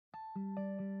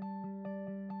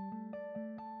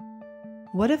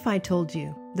What if I told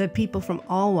you that people from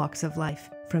all walks of life,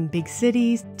 from big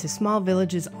cities to small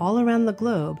villages all around the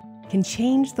globe, can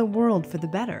change the world for the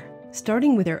better,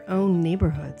 starting with their own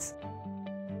neighborhoods?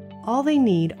 All they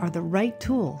need are the right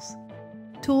tools.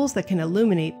 Tools that can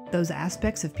illuminate those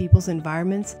aspects of people's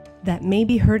environments that may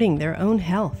be hurting their own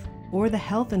health or the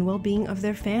health and well-being of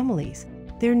their families,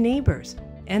 their neighbors,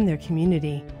 and their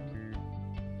community.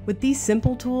 With these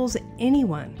simple tools,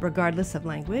 anyone, regardless of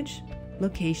language,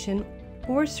 location,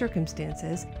 or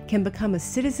circumstances, can become a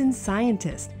citizen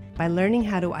scientist by learning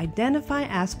how to identify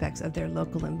aspects of their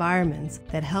local environments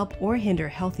that help or hinder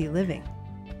healthy living.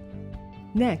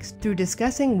 Next, through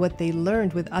discussing what they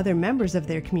learned with other members of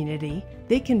their community,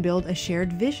 they can build a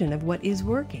shared vision of what is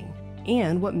working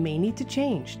and what may need to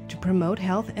change to promote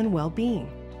health and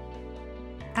well-being.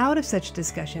 Out of such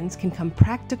discussions can come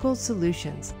practical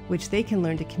solutions, which they can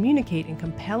learn to communicate in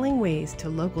compelling ways to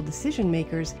local decision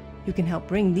makers who can help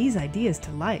bring these ideas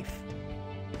to life.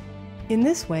 In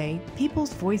this way,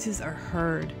 people's voices are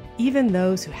heard, even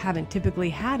those who haven't typically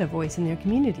had a voice in their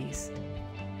communities.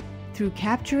 Through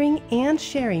capturing and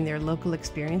sharing their local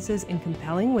experiences in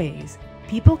compelling ways,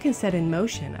 people can set in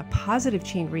motion a positive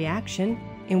chain reaction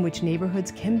in which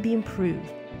neighborhoods can be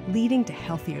improved, leading to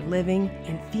healthier living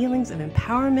and feelings of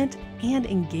empowerment and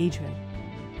engagement.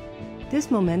 This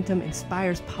momentum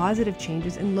inspires positive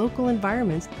changes in local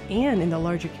environments and in the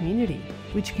larger community,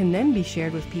 which can then be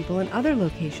shared with people in other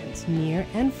locations, near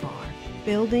and far,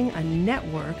 building a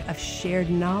network of shared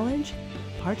knowledge,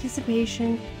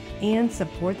 participation, and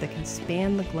support that can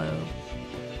span the globe,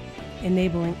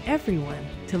 enabling everyone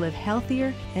to live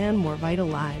healthier and more vital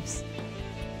lives.